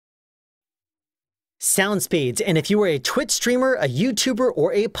Sound speeds, and if you are a Twitch streamer, a YouTuber,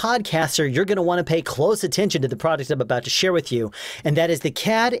 or a podcaster, you're going to want to pay close attention to the product I'm about to share with you, and that is the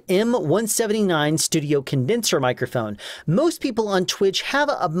CAD m179 Studio Condenser microphone. Most people on Twitch have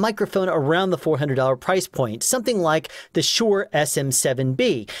a microphone around the $400 price point, something like the Shure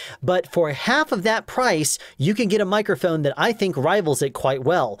SM7B, but for half of that price, you can get a microphone that I think rivals it quite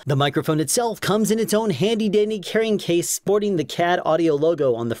well. The microphone itself comes in its own handy-dandy carrying case sporting the CAD audio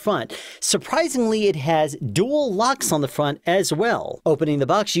logo on the front. Surprisingly, it has dual locks on the front as well. Opening the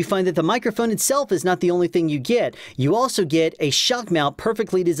box, you find that the microphone itself is not the only thing you get. You also get a shock mount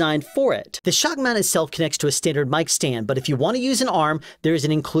perfectly designed for it. The shock mount itself connects to a standard mic stand, but if you want to use an arm, there is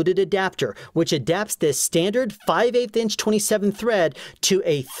an included adapter, which adapts this standard 5/8 inch 27 thread to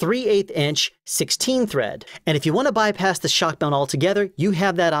a 3/8 inch 16 thread. And if you want to bypass the shock mount altogether, you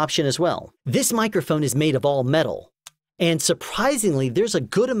have that option as well. This microphone is made of all metal. And surprisingly, there's a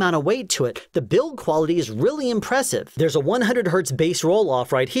good amount of weight to it. The build quality is really impressive. There's a 100 Hz bass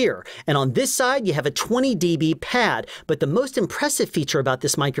roll-off right here. And on this side, you have a 20 dB pad. But the most impressive feature about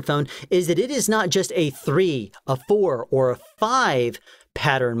this microphone is that it is not just a 3, a 4, or a 5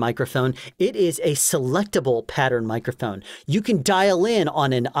 pattern microphone. It is a selectable pattern microphone. You can dial in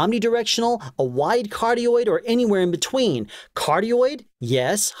on an omnidirectional, a wide cardioid, or anywhere in between. Cardioid,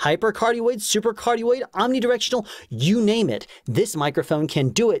 yes. Hypercardioid, supercardioid, omnidirectional, you name it. This microphone can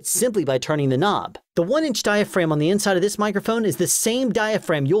do it simply by turning the knob. The 1-inch diaphragm on the inside of this microphone is the same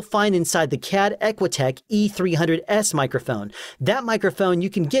diaphragm you'll find inside the CAD Equitech E300S microphone. That microphone you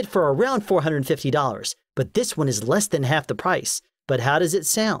can get for around $450, but this one is less than half the price. But how does it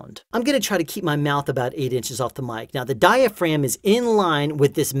sound? I'm going to try to keep my mouth about 8 inches off the mic. Now the diaphragm is in line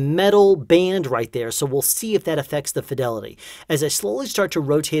with this metal band right there, so we'll see if that affects the fidelity. As I slowly start to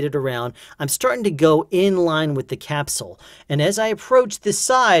rotate it around, I'm starting to go in line with the capsule. And as I approach this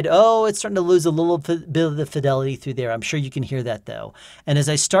side, oh, it's starting to lose a little bit of the fidelity through there. I'm sure you can hear that though. And as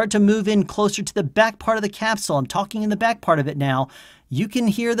I start to move in closer to the back part of the capsule, I'm talking in the back part of it now, you can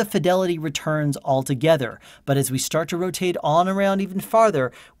hear the fidelity returns altogether. But as we start to rotate on around even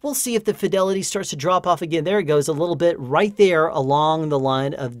farther, we'll see if the fidelity starts to drop off again. There it goes, a little bit right there along the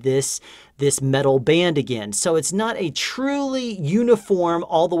line of this metal band again. So it's not a truly uniform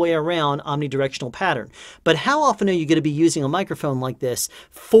all the way around omnidirectional pattern. But how often are you going to be using a microphone like this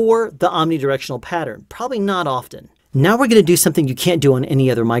for the omnidirectional pattern? Probably not often. Now we're going to do something you can't do on any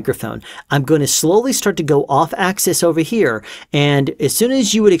other microphone. I'm going to slowly start to go off axis over here, and as soon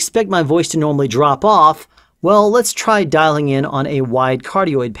as you would expect my voice to normally drop off, well, let's try dialing in on a wide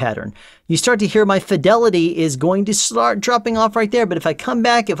cardioid pattern. You start to hear my fidelity is going to start dropping off right there, but if I come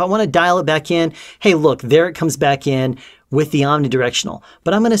back, if I want to dial it back in, hey look, there it comes back in with the omnidirectional.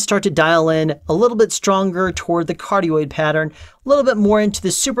 But I'm going to start to dial in a little bit stronger toward the cardioid pattern, a little bit more into the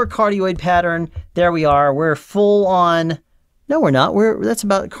supercardioid pattern. There we are. We're full on. No, we're not. That's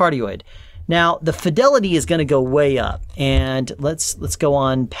about cardioid. Now the fidelity is going to go way up, and let's go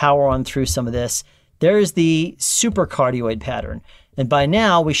on, power on through some of this. There's the supercardioid pattern. And by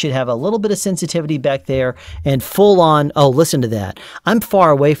now, we should have a little bit of sensitivity back there and full on, oh, listen to that. I'm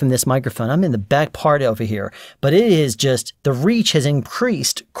far away from this microphone. I'm in the back part over here, but it is just, the reach has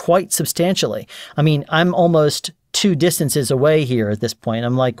increased quite substantially. I mean, I'm almost 2 distances away here at this point.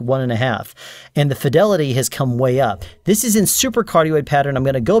 I'm like 1.5. And the fidelity has come way up. This is in supercardioid pattern. I'm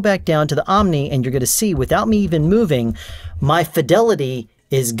going to go back down to the omni, and you're going to see, without me even moving, my fidelity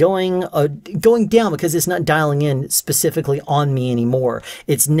is going down because it's not dialing in specifically on me anymore.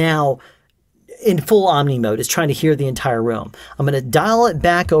 It's now in full omni mode. It's trying to hear the entire room. I'm going to dial it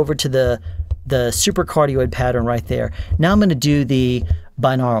back over to the supercardioid pattern right there. Now I'm going to do the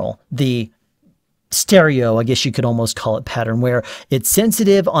binaural, the stereo, I guess you could almost call it, pattern, where it's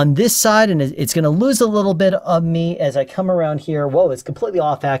sensitive on this side and it's going to lose a little bit of me as I come around here. Whoa, it's completely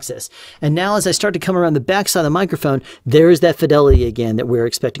off axis. And now as I start to come around the back side of the microphone, there's that fidelity again that we're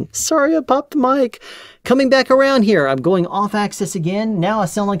expecting. Sorry, I popped the mic. Coming back around here, I'm going off axis again. Now I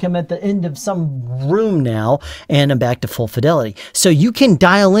sound like I'm at the end of some room now, and I'm back to full fidelity. So you can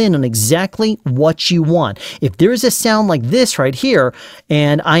dial in on exactly what you want. If there is a sound like this right here,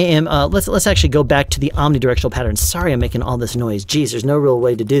 and I am, let's actually go back to the omnidirectional pattern. Sorry, I'm making all this noise. Geez, there's no real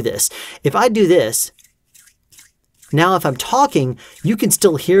way to do this. If I do this, now if I'm talking, you can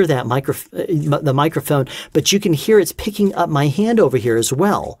still hear that the microphone, but you can hear it's picking up my hand over here as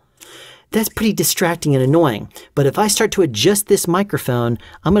well. That's pretty distracting and annoying. But if I start to adjust this microphone,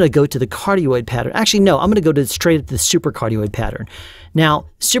 I'm going to go to the cardioid pattern. Actually, no, I'm going to go to straight up the supercardioid pattern. Now,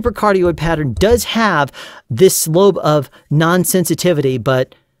 supercardioid pattern does have this lobe of non-sensitivity,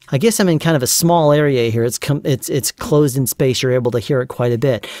 but I guess I'm in kind of a small area here. It's closed in space. You're able to hear it quite a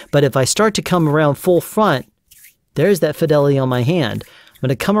bit. But if I start to come around full front, there's that fidelity on my hand. I'm going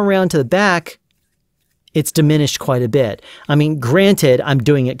to come around to the back. It's diminished quite a bit. I mean, granted, I'm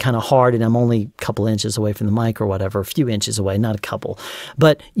doing it kind of hard and I'm only a couple inches away from the mic or whatever, a few inches away, not a couple.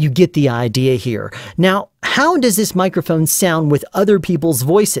 But you get the idea here. Now, how does this microphone sound with other people's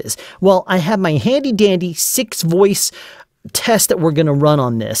voices? Well, I have my handy dandy 6-voice test that we're going to run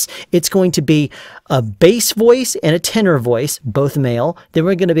on this. It's going to be a bass voice and a tenor voice, both male. Then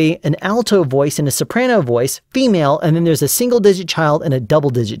we're going to be an alto voice and a soprano voice, female. And then there's a single-digit child and a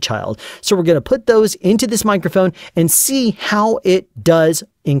double-digit child. So we're going to put those into this microphone and see how it does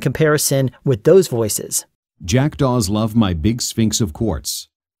in comparison with those voices. Jackdaws love my big Sphinx of quartz.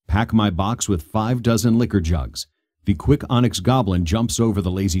 Pack my box with 5 dozen liquor jugs. The quick onyx goblin jumps over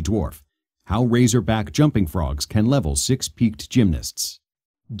the lazy dwarf. How razorback jumping frogs can level 6 peaked gymnasts.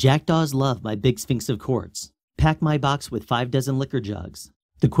 Jackdaws love my big Sphinx of quartz. Pack my box with 5 dozen liquor jugs.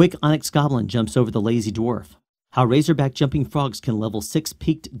 The quick onyx goblin jumps over the lazy dwarf. How razorback jumping frogs can level 6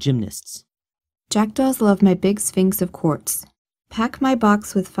 peaked gymnasts. Jackdaws love my big Sphinx of quartz. Pack my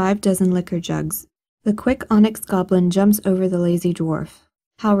box with 5 dozen liquor jugs. The quick onyx goblin jumps over the lazy dwarf.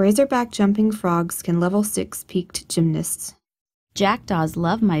 How razorback jumping frogs can level 6 peaked gymnasts. Jackdaws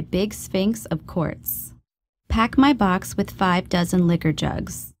love my big Sphinx of quartz. Pack my box with 5 dozen liquor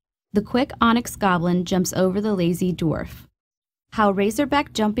jugs. The quick onyx goblin jumps over the lazy dwarf. How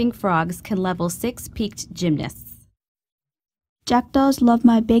razorback jumping frogs can level 6 peaked gymnasts. Jackdaws love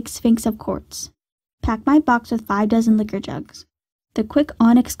my big Sphinx of quartz. Pack my box with 5 dozen liquor jugs. The quick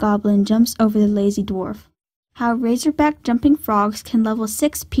onyx goblin jumps over the lazy dwarf. How razorback jumping frogs can level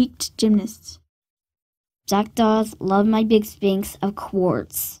 6 peaked gymnasts. Jackdaws love my big Sphinx of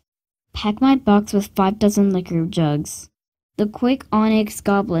quartz. Pack my box with 5 dozen liquor jugs. The quick onyx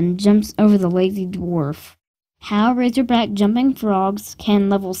goblin jumps over the lazy dwarf. How razorback jumping frogs can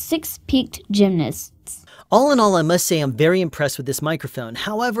level 6 peaked gymnasts. All in all, I must say I'm very impressed with this microphone.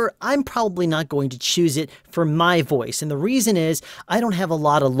 However, I'm probably not going to choose it for my voice. And the reason is I don't have a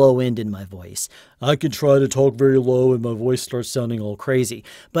lot of low end in my voice. I can try to talk very low and my voice starts sounding all crazy.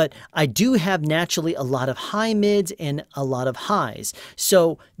 But I do have naturally a lot of high mids and a lot of highs.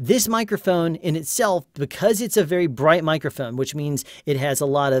 So this microphone in itself, because it's a very bright microphone, which means it has a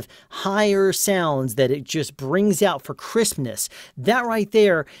lot of higher sounds that it just brings out for crispness, that right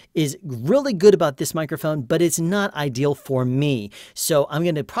there is really good about this microphone, but it's not ideal for me. So I'm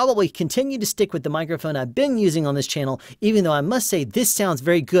going to probably continue to stick with the microphone I've been using on this channel, even though I must say this sounds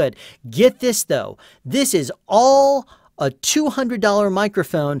very good. Get this though. This is all a $200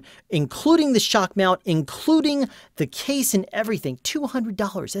 microphone, including the shock mount, including the case and everything.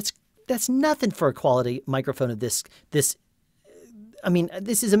 $200. That's nothing for a quality microphone of this. I mean,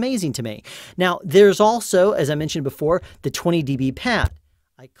 this is amazing to me. Now, there's also, as I mentioned before, the 20 dB pad.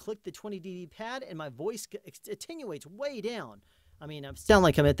 I click the 20 dB pad and my voice attenuates way down. I mean, I sound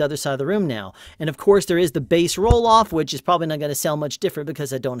like I'm at the other side of the room now. And of course, there is the bass roll-off, which is probably not going to sound much different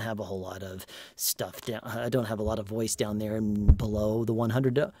because I don't have a whole lot of stuff down. I don't have a lot of voice down there and below the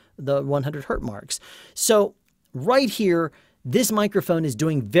 100 hertz marks. So right here, this microphone is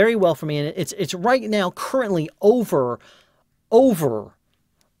doing very well for me, and it's right now currently over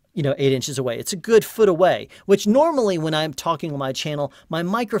 8 inches away. It's a good foot away, which normally when I'm talking on my channel, my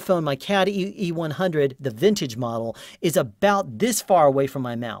microphone, my CAD E100, the vintage model, is about this far away from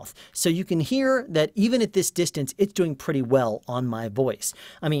my mouth. So you can hear that even at this distance, it's doing pretty well on my voice.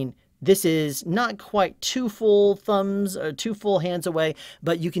 I mean, this is not quite 2 full thumbs or 2 full hands away,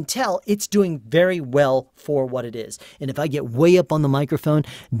 but you can tell it's doing very well for what it is. And if I get way up on the microphone,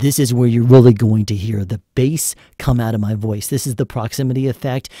 this is where you're really going to hear the bass come out of my voice. This is the proximity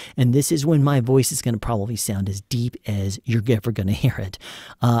effect, and this is when my voice is going to probably sound as deep as you're ever going to hear it.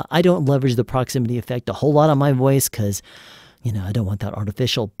 I don't leverage the proximity effect a whole lot on my voice because I don't want that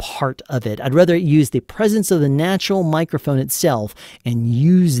artificial part of it. I'd rather use the presence of the natural microphone itself and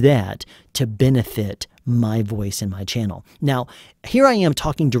use that to benefit my voice and my channel. Now, here I am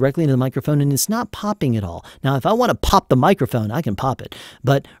talking directly into the microphone and it's not popping at all. Now, if I want to pop the microphone, I can pop it.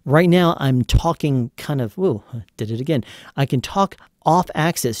 But right now I'm talking kind of, whoa, did it again. I can talk off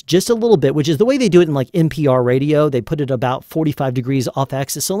axis just a little bit, which is the way they do it in like NPR radio. They put it about 45 degrees off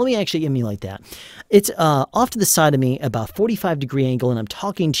axis. So let me actually emulate that. It's off to the side of me, about 45-degree angle, and I'm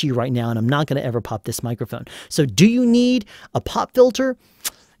talking to you right now, and I'm not going to ever pop this microphone. So do you need a pop filter?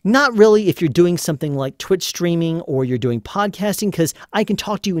 Not really if you're doing something like Twitch streaming or you're doing podcasting, because I can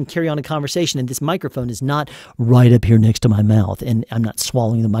talk to you and carry on a conversation, and this microphone is not right up here next to my mouth, and I'm not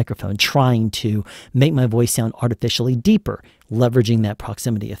swallowing the microphone, trying to make my voice sound artificially deeper, leveraging that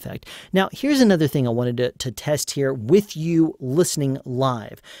proximity effect. Now, here's another thing I wanted to test here with you listening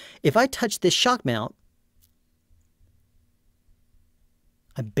live. If I touch this shock mount,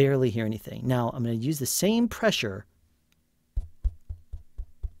 I barely hear anything. Now, I'm going to use the same pressure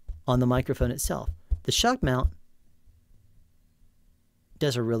on the microphone itself. The shock mount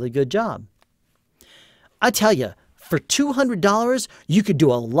does a really good job. I tell you, for $200, you could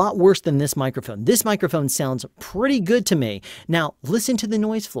do a lot worse than this microphone. This microphone sounds pretty good to me. Now, listen to the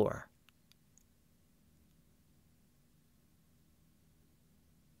noise floor.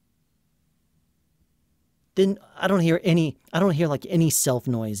 Then I don't hear like any self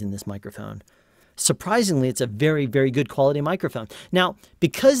noise in this microphone. Surprisingly, it's a very, very good quality microphone. Now,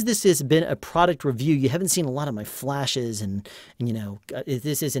 because this has been a product review, you haven't seen a lot of my flashes and you know,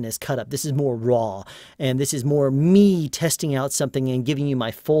 this isn't as cut up. This is more raw, and this is more me testing out something and giving you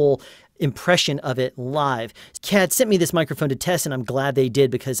my full impression of it live. CAD sent me this microphone to test, and I'm glad they did,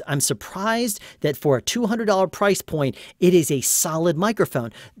 because I'm surprised that for a $200 price point, it is a solid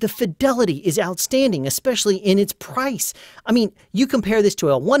microphone. The fidelity is outstanding, especially in its price. I mean, you compare this to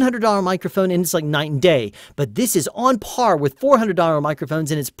a $100 microphone and it's like night and day, but this is on par with $400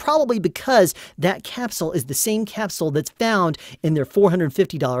 microphones, and it's probably because that capsule is the same capsule that's found in their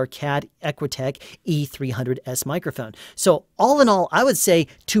 $450 CAD Equitech E300S microphone. So all in all, I would say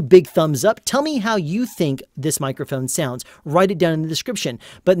 2 big thumbs up. Tell me how you think this microphone sounds. Write it down in the description.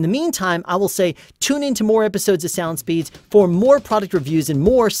 But in the meantime, I will say tune into more episodes of Sound Speeds for more product reviews and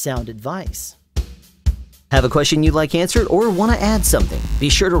more sound advice. Have a question you'd like answered or want to add something? Be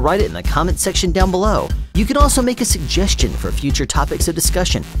sure to write it in the comment section down below. You can also make a suggestion for future topics of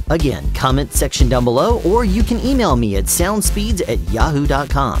discussion. Again, comment section down below, or you can email me at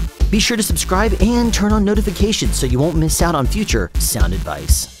soundspeeds@yahoo.com. Be sure to subscribe and turn on notifications so you won't miss out on future sound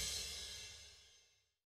advice.